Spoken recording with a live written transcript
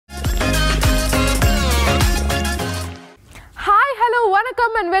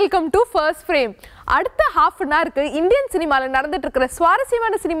வணக்கம் and welcome to First Frame. அடுத்த half an hour Indian சினிமால நடந்துட்டு இருக்கிற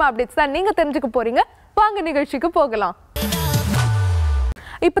சுவாரஸ்யமான சினிமா அப்டேட்ஸ் தான் நீங்க தெரிஞ்சுக்க போறீங்க. வாங்க நிகழ்ச்சிக்கு போகலாம்.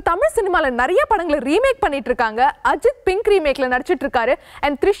 இப்ப தமிழ் சினிமால நிறைய படங்களை ரீமேக் பண்ணிட்டு இருக்காங்க. அஜித் பிங்க் ரீமேக்ல நடிச்சிட்டு இருக்காரு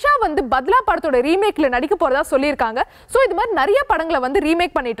and த்ரிஷா வந்து பத்லா படத்தோட ரீமேக்ல நடிக்க போறதா சொல்லிருக்காங்க. சோ இது மாதிரி நிறைய படங்களை வந்து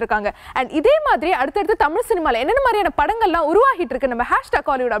ரீமேக் பண்ணிட்டு இருக்காங்க. and இதே மாதிரி அடுத்தடுத்து தமிழ் சினிமால என்னென்ன மாதிரியான படங்கள்லாம் உருவாகிட்டு இருக்கு நம்ம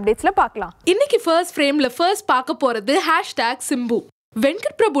 #Kollywood அப்டேட்ஸ்ல பார்க்கலாம். இன்னைக்கு ஃபர்ஸ்ட் ஃப்ரேம்ல ஃபர்ஸ்ட் பார்க்க போறது #Simbu.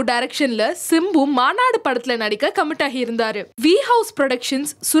 வெங்கட் பிரபு டைரக்ஷன்ல சிம்பு மாநாடு படத்துல நடிக்க கமிட் ஆகி இருந்தாரு. We house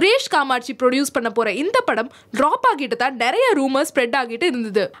productions Suresh Kamakshi produce பண்ண போற இந்த படம் டிராப் ஆகிட்டு தான் நிறைய ரூமர்ஸ் ஸ்ப்ரெட் ஆகிட்டு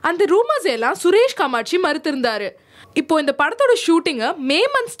இருந்தது. அந்த ரூமர்ஸ் எல்லாம் சுரேஷ் காமாட்சி மறுத்திருந்தாரு. இப்போ இந்த படத்தோட ஷூட்டிங்கை மே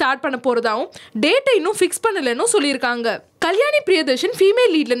மந்த் ஸ்டார்ட் பண்ண போறதாவும் டேட்டை இன்னும் ஃபிக்ஸ் பண்ணலன்னு சொல்லியிருக்காங்க. கல்யாணி பிரியதர்ஷன்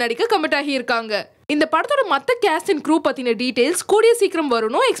ஃபீமேல் லீட்ல நடிக்க கமிட் ஆகி இருக்காங்க. இந்த படத்தோட மத்த கேஸ்ட் அண்ட் க்ரூ பத்தின டீடைல்ஸ் கூடிய சீக்கிரம்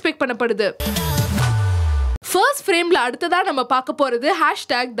வரும்னு எக்ஸ்பெக்ட் பண்ணப்படுது. ஃபர்ஸ்ட் ஃப்ரேம்ல அடுத்ததா நம்ம பார்க்க போறது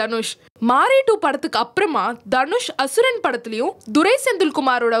 #Dhanush. மாரி 2 படத்துக்கு அப்புறமா தனுஷ் அசுரன் படத்துலயும் துரை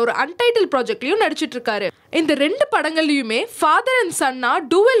செந்தில்குமாரோட ஒரு அன்டைட்டில் ப்ராஜெக்ட்லயும் நடிச்சிட்டு இருக்காரு. இந்த ரெண்டு படங்கள்லயுமே ஃபாதர் அண்ட் சன்னா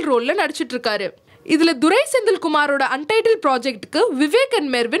டூவல் ரோல்ல நடிச்சிட்டு இருக்காரு. இதுல துரை செந்தில்குமாரோட untitled ப்ராஜெக்ட்டுக்கு Vivek and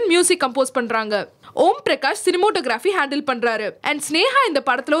Mervin music compose பண்றாங்க. ஓம் பிரகாஷ் சினிமோட்டோகிராஃபி ஹேண்டில் பண்றாரு. அண்ட் ஸ்னேஹா இந்த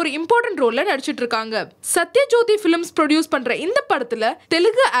படத்துல ஒரு இம்பார்ட்டன்ட் ரோல்ல நடிச்சிட்டு இருக்காங்க. சத்யஜோதி பிலிம்ஸ் ப்ரொடியூஸ் பண்ற இந்த படத்துல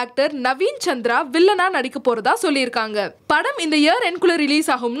தெலுங்கு ஆக்டர் நவீன் சந்திரா வில்லனா நடிக்க போறதா சொல்லியிருக்காங்க. படம் இந்த இயர் எண்ட்குள்ள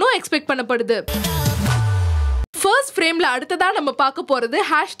ரிலீஸ் ஆகும்னு எக்ஸ்பெக்ட் பண்ணப்படுது. ஃபர்ஸ்ட் ஃப்ரேம்ல அடுத்ததா நம்ம பார்க்க போறது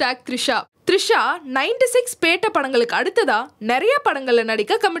 #த்ரிஷா. த்ரிஷா 96 பேட்ட படங்களுக்கு அடுத்ததா நிறைய படங்கள்ல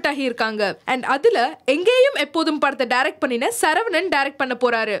நடிக்க கமிட் ஆகி இருக்காங்க. அண்ட் அதுல எங்கேயும் எப்போதும் படத்தை டைரக்ட் பண்ணின சரவணன் டைரக்ட் பண்ண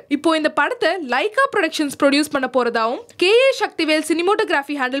போறாரு. இப்போ இந்த படத்தை லைகா ப்ரொடக்ஷன்ஸ் ப்ரொடியூஸ் பண்ண போறதாவும் KA சக்திவேல்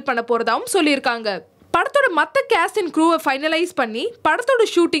சினிமோட்டோகிராஃபி ஹேண்டில் பண்ண போறதாவும் சொல்லியிருக்காங்க. படத்தோட மத்த கேஸ்ட் அண்ட் க்ரூவை ஃபைனலைஸ் பண்ணி படத்தோட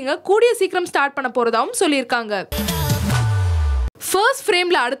ஷூட்டிங்கை கூடிய சீக்கிரம் ஸ்டார்ட் பண்ண போறதாவும் சொல்லியிருக்காங்க. ஃபர்ஸ்ட்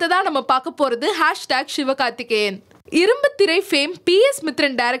ஃப்ரேம்ல அடுத்ததா நம்ம பார்க்க போறது #சிவகார்த்திகேயன். இரும்பு திரை ஃபேம் PS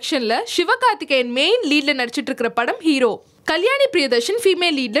மித்ரன் டைரக்ஷன்ல சிவகார்த்திகேயன் மெயின் லீட்ல நடிச்சிட்டு இருக்கிற படம் ஹீரோ. கல்யாணி பிரியதர்ஷன்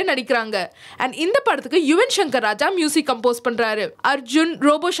ஃபீமேல் லீட்ல நடிக்கிறாங்க. அண்ட் இந்த படத்துக்கு யுவன் சங்கர் ராஜா மியூசிக் கம்போஸ் பண்றாரு. அர்ஜுன்,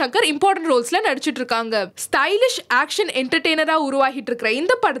 ரோபோ சங்கர் இம்பார்ட்டன்ட் ரோல்ஸ்ல நடிச்சிட்டு இருக்காங்க. ஸ்டைலிஷ் ஆக்ஷன் என்டர்டெய்னரா உருவாகிட்டு இருக்கிற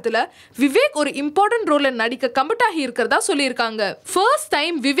இந்த படத்துல விவேக் ஒரு இம்பார்ட்டன்ட் ரோல்ல நடிக்க கமிட் ஆகி இருக்கிறதா சொல்லியிருக்காங்க. ஃபர்ஸ்ட்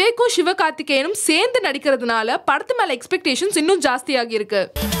டைம் விவேக்கும் சிவகார்த்திகேயனும் சேர்ந்து நடிக்கிறதுனால படத்து மேல எக்ஸ்பெக்டேஷன்ஸ் இன்னும் ஜாஸ்தியாகி இருக்கு.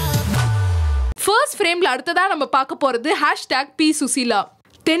 ஃபர்ஸ்ட் ஃப்ரேம்ல அடுத்ததா நம்ம பார்க்க போறது #P சுசீலா.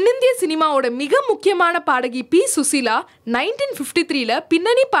 தென்னிந்திய சினிமாவோட மிக முக்கியமான பாடகி P சுசீலா 1953ல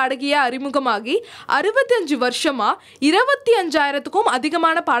பின்னணி பாடகியா அறிமுகமாகி 65 வருஷமா 25,000க்கும்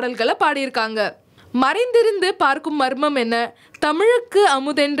அதிகமான பாடல்களை பாடியிருக்காங்க. மறைந்திருந்து பார்க்கும் மர்மம் என்ன, தமிழுக்கு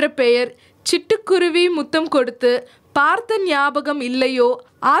அமுதென்ற பெயர், சிட்டுக்குருவி முத்தம் கொடுத்து, பார்த்த ஞாபகம் இல்லையோ,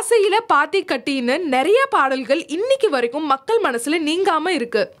 ஆசையில பாத்தி கட்டின்னு நிறைய பாடல்கள் இன்னைக்கு வரைக்கும் மக்கள் மனசுல நீங்காம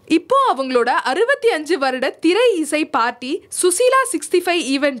இருக்கு. இப்போ அவங்களோட 65 வருட திரை இசை பார்ட்டி சுசீலா 65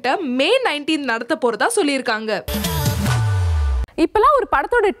 ஈவெண்ட்டை May 19 நடத்த போறதா சொல்லியிருக்காங்க. இப்பெல்லாம் ஒரு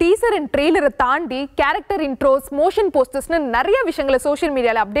படத்தோட டீசர் அண்ட் ட்ரெய்லரை தாண்டி கேரக்டர் இன்ட்ரோஸ், மோஷன் போஸ்டர்ஸ்னு நிறைய விஷயங்களை சோஷியல்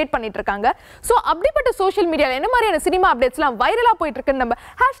மீடியால அப்டேட் பண்ணிட்டு இருக்காங்க. ஸோ அப்படிப்பட்ட சோஷியல் மீடியால என்ன மாதிரியான சினிமா அப்டேட்ஸ்லாம் வைரலா போயிட்டு இருக்குன்னு நம்ம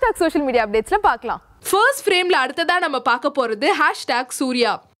 #சோஷியல் மீடியா அப்டேட்ஸ்ல பார்க்கலாம். ஃபர்ஸ்ட் ஃப்ரேம்ல அடுத்ததா நம்ம பார்க்க போறது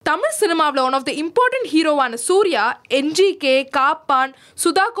 #சூர்யா. தமிழ் சினிமாவில் one of the important ஹீரோவான Surya NGK, காப்பான்,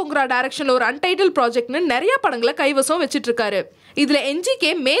 சுதா கொங்கரா டைரக்ஷன்ல ஒரு அன்டைட்டில் ப்ராஜெக்ட்னு நிறைய படங்களை கைவசம் வச்சிட்டு இருக்காரு. இதுல NGK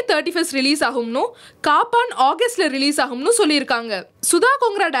May 31 ரிலீஸ் ஆகும்னு, காப்பான் ஆகஸ்ட்ல ரிலீஸ் ஆகும்னு சொல்லியிருக்காங்க. சுதா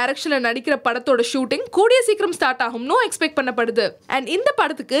கொங்கரா டைரக்ஷன்ல நடிக்கிற படத்தோட ஷூட்டிங் கூடிய சீக்கிரம் ஸ்டார்ட் ஆகும்னு எக்ஸ்பெக்ட் பண்ணப்படுது. அண்ட் இந்த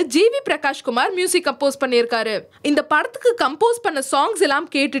படத்துக்கு GV Prakash Kumar music compose பண்ணியிருக்காரு. இந்த படத்துக்கு கம்போஸ் பண்ண சாங்ஸ் எல்லாம்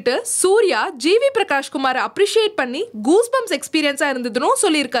கேட்டுட்டு சூர்யா GV பிரகாஷ் குமாரை அப்ரிஷியேட் பண்ணி கூஸ்பம்ஸ் எக்ஸ்பீரியன்ஸா இருந்ததுன்னு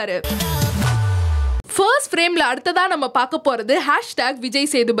சொல்லியிருக்காரு. ஃபர்ஸ்ட் ஃப்ரேம்ல அடுத்ததா நம்ம பார்க்க போறது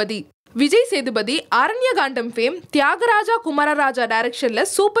 #விஜய் சேதுபதி. விஜய் சேதுபதி அரண்யகாண்டம் ஃபேம் தியாகராஜா குமாரராஜா டைரக்ஷன்ல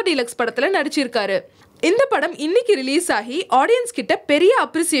சூப்பர் டீலக்ஸ் படத்துல நடிச்சிருக்காரு. இந்த படம் இன்னைக்கு ரிலீஸ் ஆகி ஆடியன்ஸ் கிட்ட பெரிய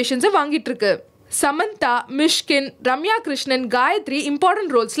அப்ரிசியேஷன்ஸை வாங்கிட்டு இருக்கு. சமந்தா, மிஷ்கின், ரம்யா கிருஷ்ணன், காயத்ரி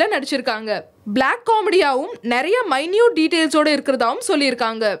இம்பார்ட்டன்ட் ரோல்ஸ்ல நடிச்சிருக்காங்க. பிளாக் காமெடியாவும் நிறைய மைன்யூட் டீடைல்ஸோட இருக்கிறதாவும்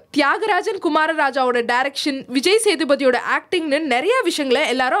சொல்லியிருக்காங்க. தியாகராஜன் குமாரராஜாவோட டைரக்ஷன், விஜய் சேதுபதியோட ஆக்டிங்னு நிறைய விஷயங்களை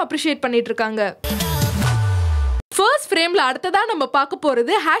எல்லாரும் அப்ரிஷியேட் பண்ணிட்டு இருக்காங்க. ஃபர்ஸ்ட் ஃப்ரேம்ல அடுத்ததா நம்ம பார்க்க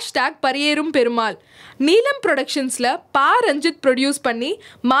போறது #பரியேறும் பெருமாள். நீலம் ப்ரொடக்ஷன்ஸ்ல ரஞ்சித் ப்ரொடியூஸ் பண்ணி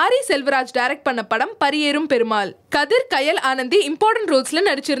மாரி செல்வராஜ் டைரக்ட் பண்ண படம் பரியேறும் பெருமாள். கதிர், கயல் ஆனந்தி இம்பார்ட்டன்ட் ரோல்ஸ்ல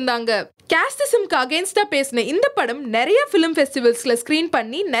நடிச்சிருந்தாங்க. கேஸ்டிசம்க்கு அகேன்ஸ்டா பேசின இந்த படம் நிறைய ஃபிலிம் ஃபெஸ்டிவல்ஸ்ல ஸ்கிரீன்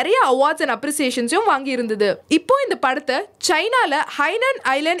பண்ணி நிறைய அவார்ட்ஸ் அண்ட் அப்ரிசியேஷன்ஸும் வாங்கி இருந்தது. இப்போ இந்த படத்தை சைனால ஹைனன்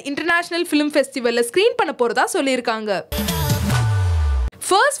ஐலண்ட் இன்டர்நேஷனல் ஃபிலிம் ஃபெஸ்டிவல்ல ஸ்கிரீன் பண்ண போறதா சொல்லியிருக்காங்க.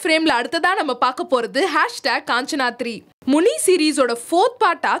 ஃபர்ஸ்ட் ஃப்ரேம்ல அடுத்ததா நம்ம பார்க்க போறது #காஞ்சனா3. முனி சீரீஸோட 4th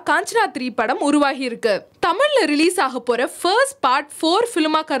பார்ட்டா காஞ்சனா3 படம் உருவாகி இருக்கு. தமிழ்ல ரிலீஸ் ஆக போற ஃபர்ஸ்ட் பார்ட் 4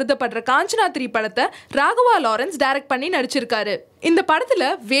 ஃபிலிமா கருதப்படுற காஞ்சனா3 படத்தை ராகவா லாரன்ஸ் டைரக்ட் பண்ணி நடிச்சிருக்காரு. இந்த படத்துல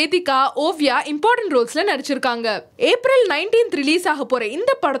வேதிகா, ஓவியா இம்பார்ட்டன்ட் ரோல்ஸ்ல நடிச்சிருக்காங்க. ஏப்ரல் 19th ரிலீஸ் ஆக போற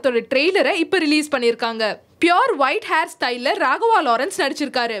இந்த படத்தோட ட்ரெய்லரை இப்ப ரிலீஸ் பண்ணிருக்காங்க. பியூர் ஒயிட் ஹேர் ஸ்டைல்ல ராகவா லாரன்ஸ்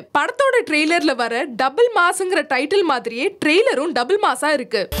நடிச்சிருக்காரு. படத்தோட ட்ரெய்லர்ல வர டபுள் மாஸ்ங்கிற டைட்டில் மாதிரியே ட்ரெய்லரும் டபுள் மாஸா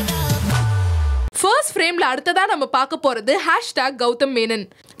இருக்கு. ஃபர்ஸ்ட் ஃப்ரேம்ல அடுத்ததா நம்ம பார்க்க போறது #கௌதம் மேனன்.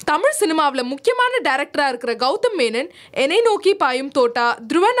 தமிழ் சினிமாவில் முக்கியமான டைரக்டரா இருக்கிற கௌதம் மேனன் என்னை நோக்கி பாயும் தோட்டா,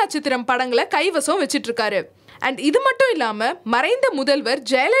 துருவ நட்சத்திரம் படங்களை கைவசம் வச்சிட்டு இருக்காரு. அண்ட் இது மட்டும் இல்லாம மறைந்த முதல்வர்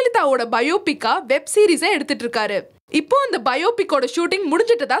ஜெயலலிதாவோட பயோபிக்கா வெப் சீரிஸை எடுத்துட்டு இருக்காரு. இப்போ இந்த பயோபிக்கோட ஷூட்டிங்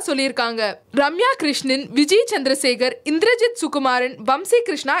முடிஞ்சிட்டதா சொல்லியிருக்காங்க. ரம்யா கிருஷ்ணன், விஜய் சந்திரசேகர், இந்திரஜித் சுகுமாரன், வம்சி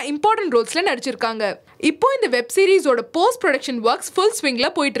கிருஷ்ணா இம்பார்ட்டன்ட் ரோல்ஸ்ல நடிச்சிருக்காங்க. இப்போ இந்த web சீரிஸோட post production works full ஸ்விங்ல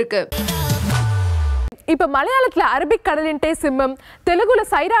போயிட்டு இருக்கு. இப்போ மலையாளத்தில் அரபிக் கடலின்டே சிம்மம், தெலுங்குல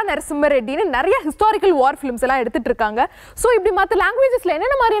சைரா நரசிம்ம ரெட்டின்னு நிறைய ஹிஸ்டாரிக்கல் வார் ஃபிலிம்ஸ் எல்லாம் எடுத்துட்டு இருக்காங்க. ஸோ இப்படி மற்ற லாங்குவேஜஸ்ல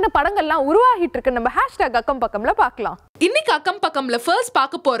என்னென்ன மாதிரியான படங்கள்லாம் உருவாகிட்டு இருக்கு நம்ம அக்கம் பக்கம்ல பார்க்கலாம். இன்னைக்கு அக்கம் பக்கம்ல ஃபர்ஸ்ட்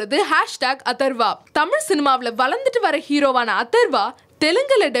பார்க்க போறது #அதர்வா. தமிழ் சினிமாவில் வளர்ந்துட்டு வர ஹீரோவான அதர்வா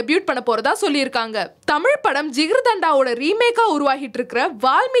தெலுங்குல டெபியூட் பண்ண போறதா சொல்லியிருக்காங்க. தமிழ் படம் ஜிகர்தண்டாவோட ரீமேக்கா உருவாகிட்டு இருக்கிற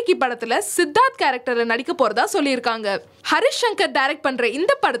வால்மீகி படத்துல சித்தார்த் கேரக்டர்ல நடிக்க போறதா சொல்லியிருக்காங்க. ஹரிஷ் சங்கர் டைரக்ட் பண்ற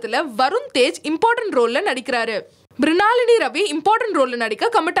இந்த படத்துல வருண் தேஜ் இம்பார்ட்டன்ட் ரோல்ல நடிக்கிறாரு. மிருனாலினி ரவி இம்பார்ட்டன்ட் ரோல்ல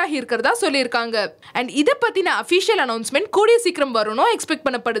நடிக்க கமிட் ஆகி இருக்கிறதா சொல்லியிருக்காங்க. அண்ட் இதை பத்தின அபிஷியல் அனௌன்ஸ்மெண்ட் கூடிய சீக்கிரம் வரும்னு எக்ஸ்பெக்ட்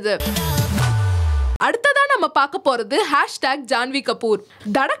பண்ணப்படுது. அடுத்ததா நம்ம பார்க்க போறது #ஜான்வி கபூர்.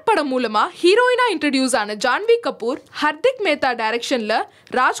 தடக் படம் மூலமா ஹீரோயினா இன்ட்ரோடியூஸ் ஆன ஜான்வி கபூர் ஹர்திக் மேத்தா டைரக்ஷன்ல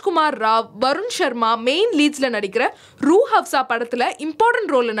ராஜ்குமார் ராவ், வருண் சர்மா மெயின் லீட்ஸ்ல நடிக்கிற ரூ ஹவ்சா படத்துல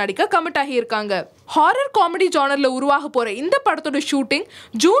இம்பார்ட்டன்ட் ரோல்ல நடிக்க கமிட் ஆகி இருக்காங்க. ஹாரர் காமெடி ஜானர்ல உருவாக போற இந்த படத்தோட ஷூட்டிங்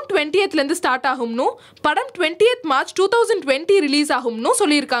ஜூன் 20th இருந்து ஸ்டார்ட் ஆகும்னு, படம் 20th மார்ச் 2020 ரிலீஸ் ஆகும்னு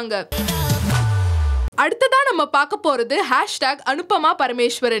சொல்லியிருக்காங்க. அடுத்ததா நம்ம பார்க்க போறது #அனுபமா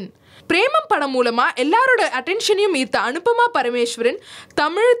பரமேஸ்வரன். பிரேமம் படம் மூலமா எல்லாரோட அட்டென்ஷனையும் ஈர்த்த அனுபமா பரமேஸ்வரன்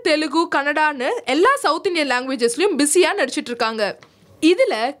தமிழ், தெலுங்கு, கன்னடான்னு எல்லா சவுத் இந்தியன் லாங்குவேஜஸ்லயும் பிஸியா நடிச்சிட்டு இருக்காங்க.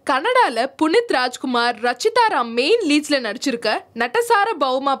 இதுல கன்னடால புனித் ராஜ்குமார், ரச்சிதா ராம் மெயின் லீட்ஸ்ல நடிச்சிருக்க நட்டசார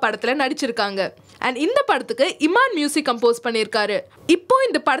பௌமா படத்துல நடிச்சிருக்காங்க. அண்ட் இந்த படத்துக்கு இமான் மியூசிக் கம்போஸ் பண்ணியிருக்காரு. இப்போ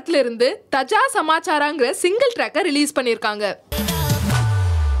இந்த படத்துல இருந்து தஜா சமாச்சாராங்கிற சிங்கிள் ட்ராக்கை ரிலீஸ் பண்ணியிருக்காங்க.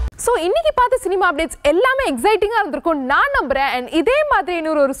 ஸோ இன்னைக்கு பார்த்த சினிமா அப்டேட்ஸ் எல்லாமே எக்ஸைட்டிங்காக இருந்திருக்கும் நான் நம்புறேன். அண்ட் இதே மாதிரி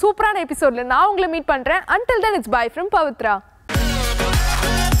இன்னொரு சூப்பரான எபிசோட்ல நான் உங்களை மீட் பண்றேன். Until then, it's bye from Pavitra.